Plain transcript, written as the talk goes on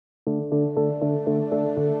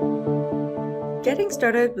Getting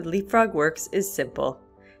started with Leapfrog Works is simple.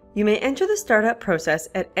 You may enter the startup process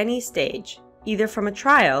at any stage, either from a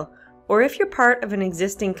trial, or if you're part of an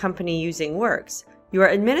existing company using Works, your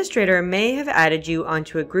administrator may have added you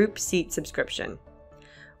onto a group seat subscription.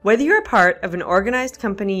 Whether you're a part of an organized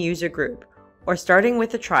company user group or starting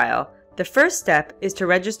with a trial, the first step is to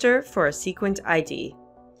register for a Seequent ID.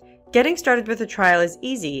 Getting started with a trial is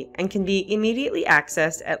easy and can be immediately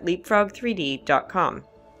accessed at leapfrog3d.com.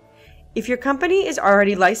 If your company is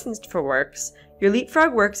already licensed for Works, your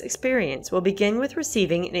Leapfrog Works experience will begin with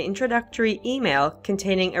receiving an introductory email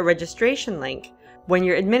containing a registration link when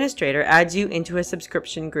your administrator adds you into a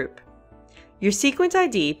subscription group. Your Seequent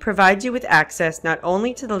ID provides you with access not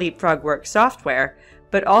only to the Leapfrog Works software,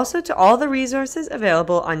 but also to all the resources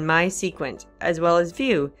available on My Seequent, as well as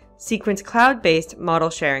view Seequent's cloud-based model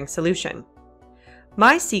sharing solution.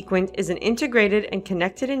 My Seequent is an integrated and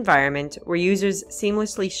connected environment where users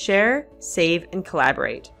seamlessly share, save, and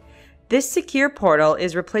collaborate. This secure portal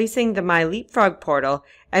is replacing the My Leapfrog portal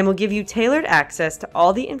and will give you tailored access to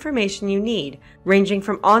all the information you need, ranging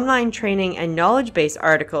from online training and knowledge base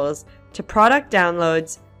articles to product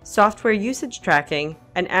downloads, software usage tracking,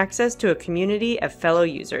 and access to a community of fellow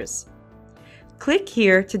users. Click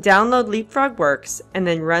here to download Leapfrog Works and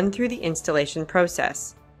then run through the installation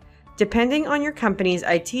process. Depending on your company's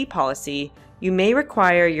IT policy, you may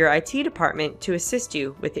require your IT department to assist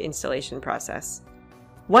you with the installation process.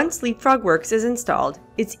 Once Leapfrog Works is installed,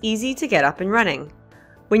 it's easy to get up and running.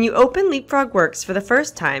 When you open Leapfrog Works for the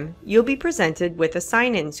first time, you'll be presented with a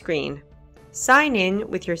sign-in screen. Sign in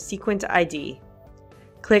with your Seequent ID.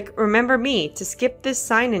 Click Remember Me to skip this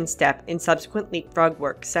sign-in step in subsequent Leapfrog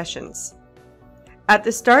Works sessions. At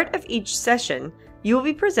the start of each session, you will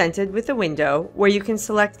be presented with a window where you can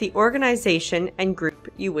select the organization and group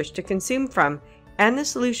you wish to consume from and the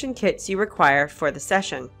solution kits you require for the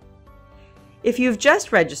session. If you've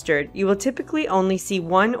just registered, you will typically only see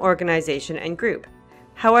one organization and group.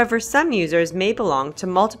 However, some users may belong to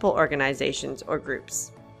multiple organizations or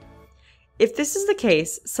groups. If this is the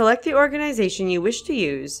case, select the organization you wish to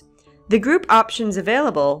use. The group options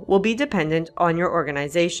available will be dependent on your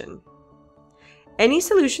organization. Any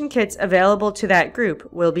solution kits available to that group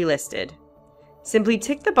will be listed. Simply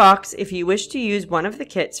tick the box if you wish to use one of the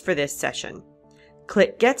kits for this session.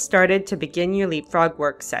 Click Get Started to begin your Leapfrog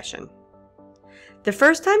Works session. The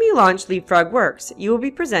first time you launch Leapfrog Works, you will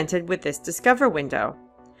be presented with this Discover window.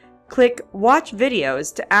 Click Watch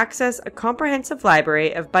Videos to access a comprehensive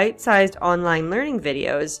library of bite-sized online learning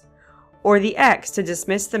videos, or the X to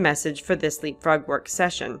dismiss the message for this Leapfrog Works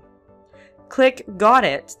session. Click Got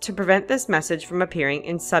It to prevent this message from appearing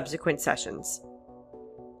in subsequent sessions.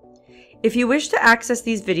 If you wish to access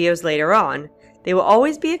these videos later on, they will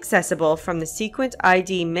always be accessible from the Seequent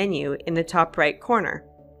ID menu in the top right corner.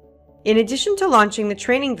 In addition to launching the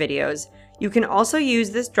training videos, you can also use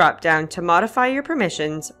this drop-down to modify your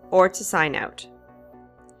permissions or to sign out.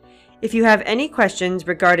 If you have any questions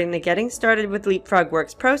regarding the Getting Started with Leapfrog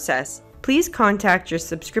Works process, please contact your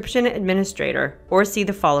subscription administrator or see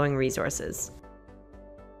the following resources.